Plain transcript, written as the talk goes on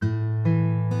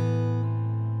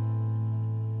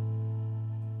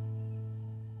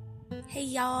Hey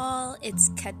y'all, it's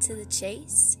Cut to the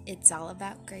Chase. It's all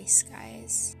about grace,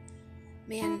 guys.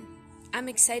 Man, I'm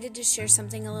excited to share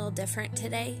something a little different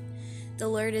today. The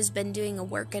Lord has been doing a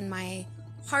work in my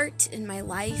heart, in my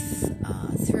life,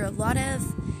 through a lot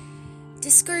of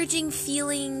discouraging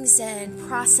feelings and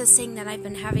processing that I've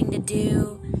been having to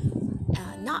do.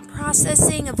 Not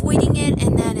processing, avoiding it,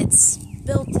 and then it's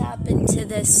built up into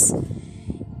this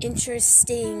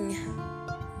interesting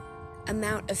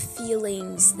amount of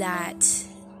feelings that,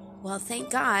 well, thank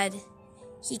God,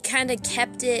 he kind of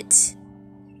kept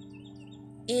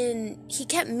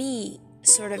me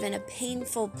sort of in a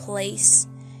painful place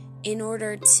in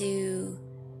order to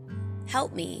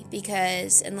help me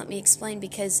because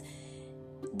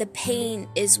the pain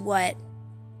is what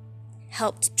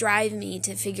helped drive me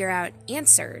to figure out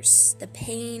answers. The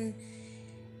pain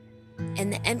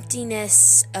and the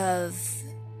emptiness of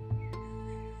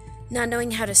not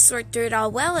knowing how to sort through it all.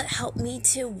 Well, it helped me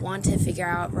to want to figure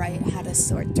out how to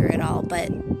sort through it all, but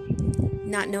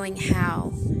not knowing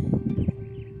how,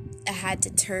 I had to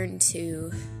turn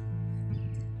to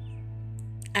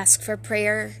ask for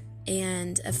prayer,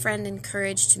 and a friend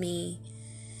encouraged me,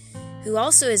 who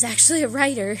also is actually a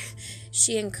writer.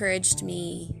 She encouraged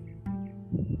me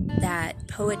that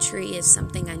poetry is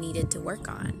something I needed to work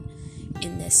on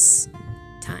in this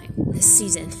time, this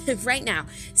season, right now.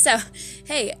 So,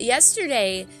 hey,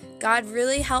 yesterday, God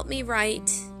really helped me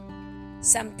write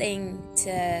something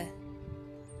to,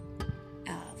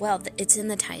 it's in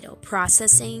the title,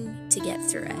 Processing to Get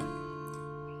Through It.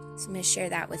 So I'm going to share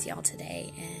that with y'all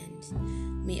today,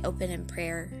 and let me open in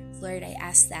prayer. Lord, I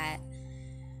ask that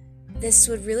this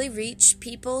would really reach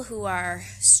people who are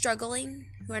struggling,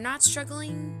 who are not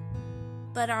struggling,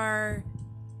 but are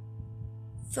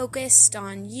focused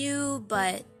on you,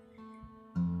 but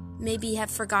maybe have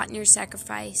forgotten your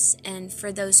sacrifice. And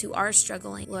for those who are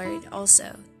struggling, Lord,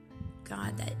 also,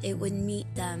 God, that it would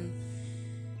meet them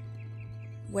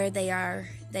where they are,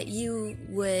 that you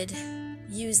would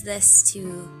use this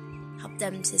to help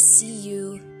them to see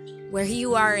you where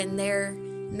you are in their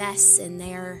mess and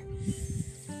their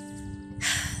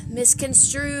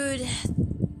misconstrued,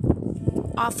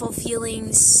 awful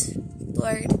feelings.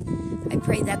 Lord, I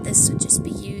pray that this would just be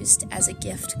used as a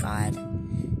gift, God.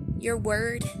 Your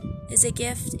word is a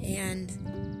gift, and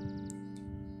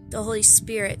the Holy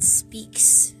Spirit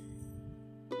speaks,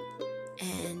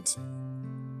 and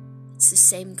it's the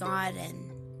same God,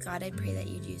 and God, I pray that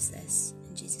you'd use this.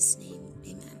 In Jesus' name,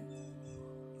 amen.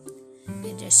 I'm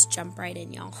going to just jump right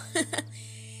in, y'all.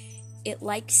 It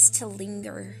likes to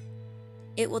linger.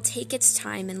 It will take its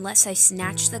time unless I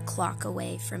snatch the clock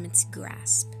away from its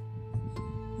grasp.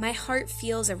 My heart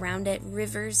feels around it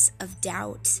rivers of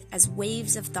doubt as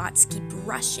waves of thoughts keep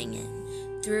rushing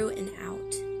in, through and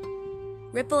out.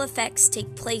 Ripple effects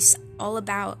take place all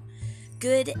about,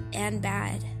 good and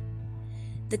bad.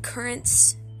 The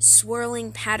currents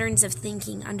swirling patterns of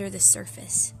thinking under the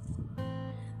surface.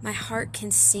 My heart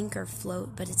can sink or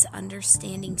float, but its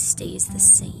understanding stays the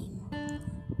same.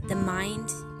 The mind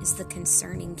is the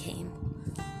concerning game.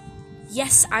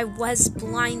 Yes, I was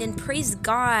blind, and praise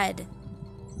God,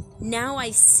 now I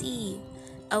see.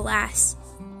 Alas,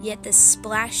 yet the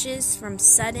splashes from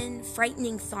sudden,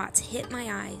 frightening thoughts hit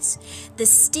my eyes. The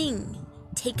sting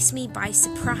takes me by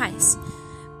surprise,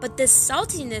 but the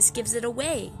saltiness gives it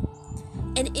away.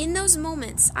 And in those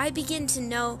moments, I begin to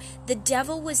know the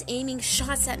devil was aiming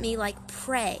shots at me like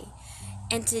prey.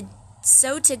 And to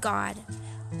God,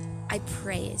 I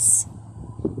praise.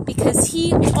 Because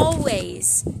he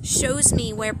always shows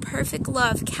me where perfect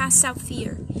love casts out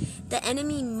fear. The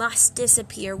enemy must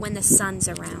disappear when the sun's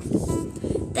around.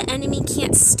 The enemy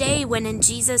can't stay when in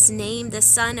Jesus' name the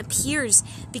sun appears,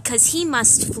 because he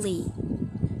must flee.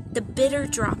 The bitter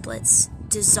droplets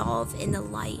dissolve in the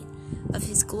light of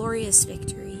his glorious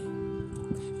victory,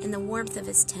 in the warmth of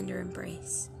his tender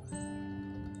embrace.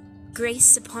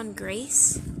 Grace upon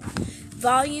grace,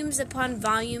 volumes upon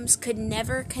volumes could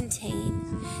never contain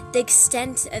the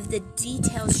extent of the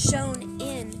details shown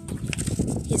in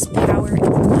his power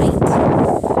and might.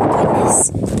 Goodness,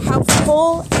 how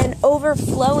full and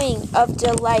overflowing of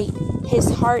delight his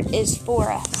heart is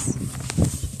for us.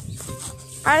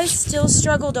 I still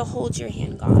struggle to hold your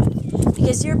hand, God,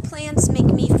 because your plans make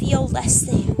me feel less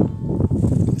than.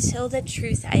 Until the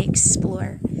truth I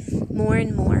explore more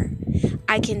and more,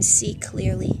 I can see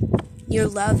clearly. Your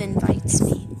love invites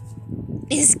me,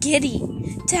 is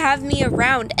giddy to have me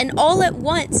around, and all at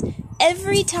once,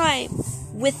 every time,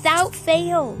 without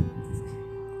fail,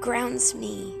 grounds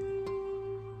me.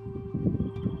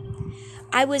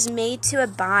 I was made to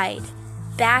abide,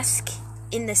 bask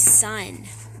in the sun,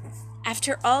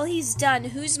 After all he's done,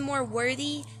 who's more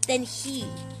worthy than he?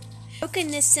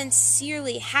 Brokenness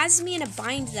sincerely has me in a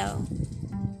bind, though.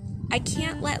 I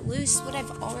can't let loose what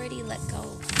I've already let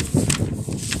go.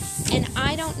 And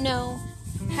I don't know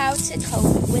how to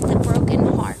cope with a broken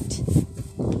heart.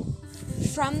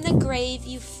 From the grave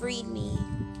you freed me,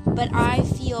 but I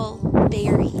feel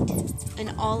buried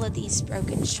in all of these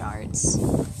broken shards.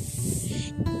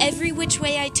 Every which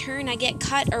way I turn, I get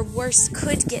cut, or worse,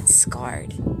 could get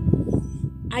scarred.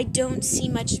 I don't see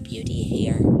much beauty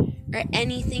here, or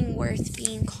anything worth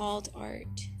being called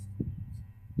art.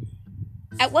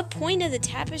 At what point of the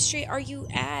tapestry are you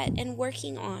at and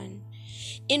working on?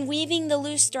 In weaving the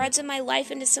loose threads of my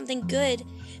life into something good,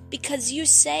 because you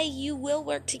say you will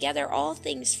work together all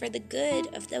things for the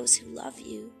good of those who love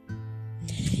you.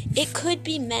 It could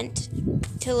be meant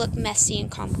to look messy and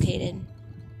complicated,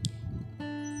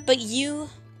 but you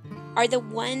are the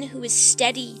one who is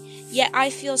steady, yet I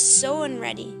feel so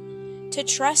unready to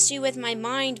trust you with my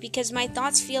mind, because my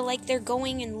thoughts feel like they're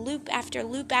going in loop after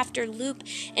loop after loop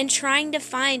and trying to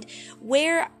find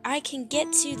where I can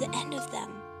get to the end of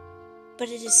them. But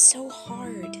it is so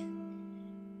hard,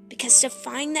 because to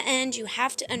find the end, you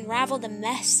have to unravel the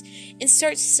mess and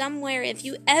start somewhere if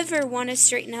you ever want to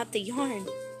straighten out the yarn.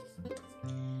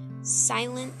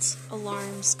 Silent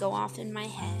alarms go off in my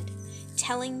head,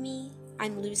 telling me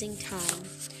I'm losing time,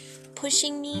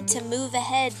 pushing me to move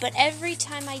ahead, but every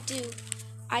time I do,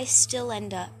 I still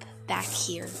end up back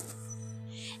here.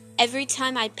 Every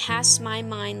time I pass my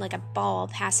mind like a ball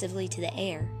passively to the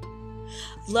air,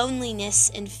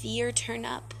 loneliness and fear turn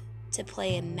up to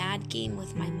play a mad game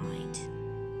with my mind.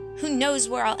 Who knows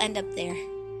where I'll end up there?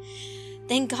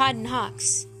 Then God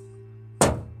knocks.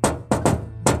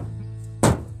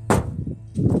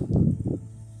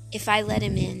 If I let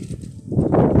him in,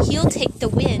 he'll take the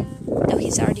win, though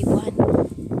he's already won.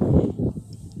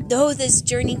 Though this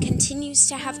journey continues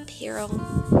to have peril,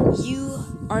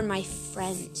 you are my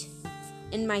friend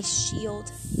and my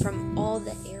shield from all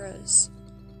the arrows.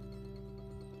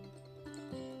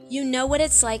 You know what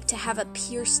it's like to have a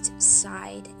pierced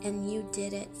side, and you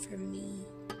did it for me.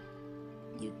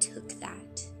 You took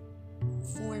that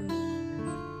for me.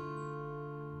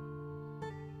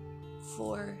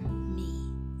 For me.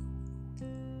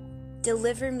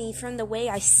 Deliver me from the way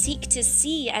I seek to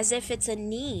see as if it's a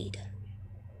need,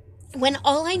 when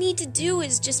all I need to do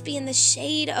is just be in the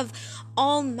shade of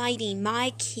Almighty,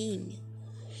 my King.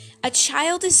 A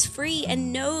child is free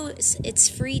and knows it's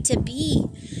free to be.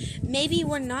 Maybe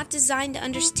we're not designed to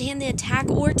understand the attack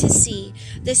or to see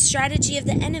the strategy of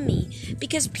the enemy,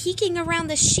 because peeking around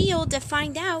the shield to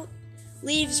find out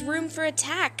leaves room for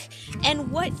attack.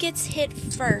 And what gets hit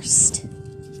first?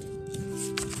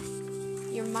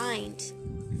 Your mind.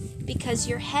 Because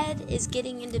your head is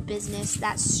getting into business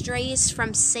that strays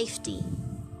from safety.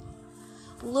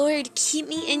 Lord, keep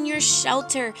me in your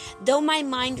shelter. Though my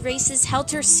mind races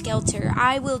helter-skelter,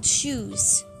 I will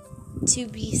choose to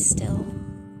be still.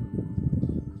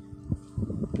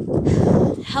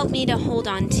 Help me to hold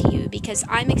on to you, because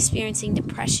I'm experiencing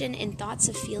depression and thoughts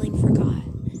of feeling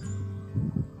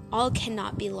forgotten. All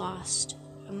cannot be lost.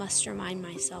 I must remind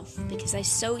myself, because I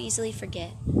so easily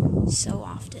forget so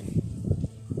often.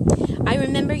 I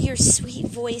remember your sweet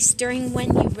voice during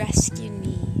when you rescued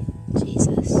me,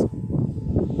 Jesus.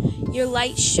 Your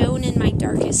light shone in my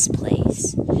darkest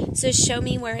place, so show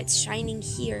me where it's shining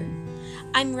here.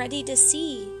 I'm ready to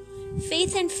see.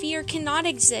 Faith and fear cannot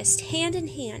exist hand in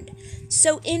hand,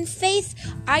 so in faith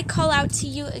I call out to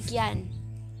you again.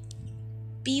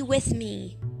 Be with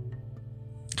me.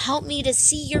 Help me to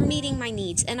see you're meeting my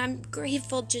needs, and I'm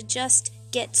grateful to just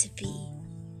get to be.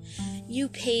 You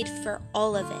paid for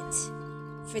all of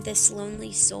it, for this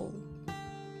lonely soul,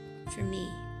 for me,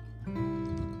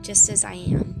 just as I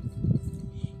am.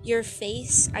 Your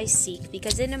face I seek,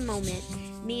 because in a moment,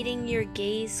 meeting your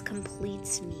gaze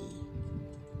completes me.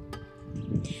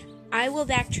 I will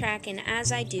backtrack, and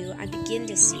as I do, I begin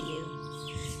to see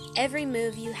you. Every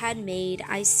move you had made,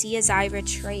 I see as I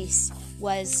retrace,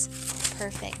 was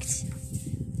perfect.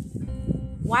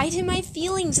 Why do my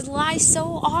feelings lie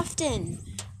so often?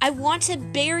 I want to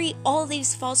bury all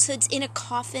these falsehoods in a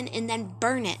coffin and then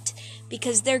burn it,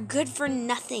 because they're good for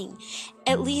nothing.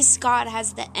 At least God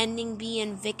has the ending be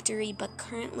in victory, but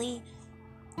currently,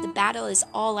 the battle is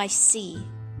all I see.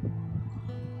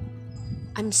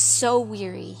 I'm so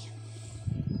weary.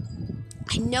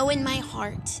 I know in my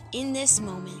heart, in this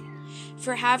moment,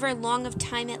 for however long of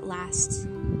time it lasts,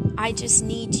 I just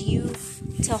need you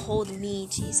to hold me,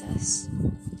 Jesus.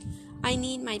 I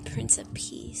need my Prince of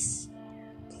Peace.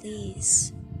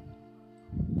 Please.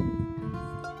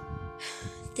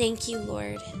 Thank you,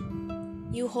 Lord.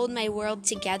 You hold my world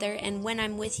together, and when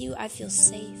I'm with you, I feel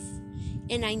safe.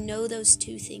 And I know those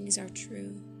two things are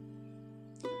true.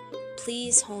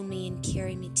 Please hold me and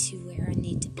carry me to where I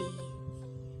need to be.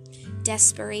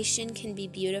 Desperation can be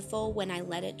beautiful when I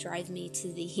let it drive me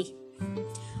to thee.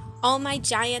 All my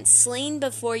giants slain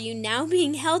before you, now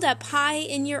being held up high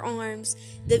in your arms.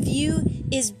 The view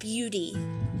is beauty,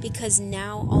 because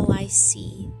now all I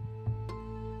see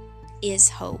is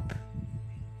hope.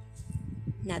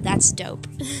 Now that's dope.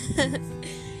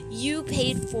 You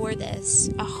paid for this,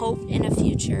 a hope and a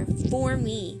future for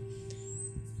me.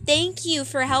 Thank you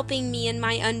for helping me in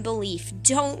my unbelief.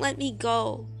 Don't let me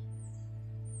go.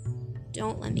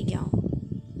 Don't let me go.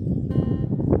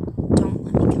 Don't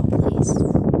let me go, please.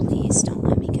 Please don't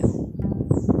let me go.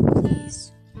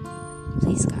 Please.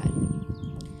 Please, God.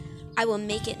 I will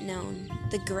make it known,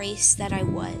 the grace that I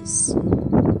was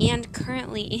and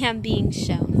currently am being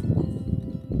shown.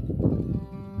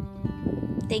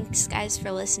 Thanks, guys,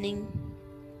 for listening.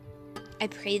 I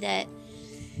pray that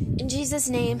in Jesus'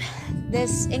 name,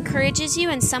 this encourages you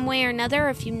in some way or another.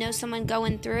 If you know someone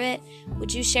going through it,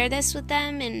 would you share this with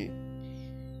them?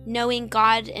 And knowing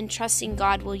God and trusting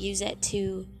God will use it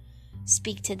to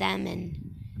speak to them.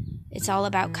 And it's all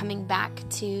about coming back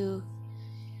to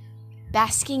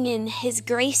basking in His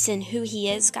grace and who He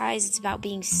is, guys. It's about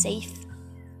being safe.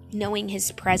 Knowing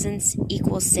His presence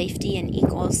equals safety and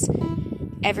equals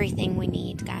everything we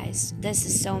need, guys. This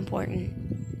is so important.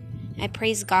 I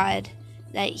praise God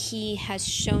that He has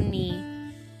shown me,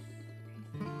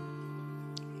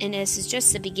 and this is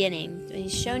just the beginning.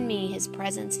 He's shown me His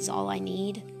presence is all I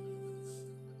need.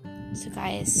 So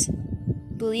guys,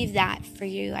 believe that for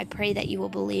you. I pray that you will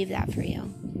believe that for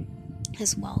you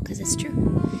as well, because it's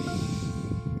true.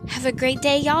 Have a great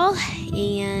day, y'all,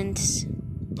 and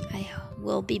I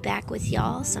will be back with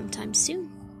y'all sometime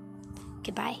soon.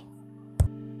 Goodbye.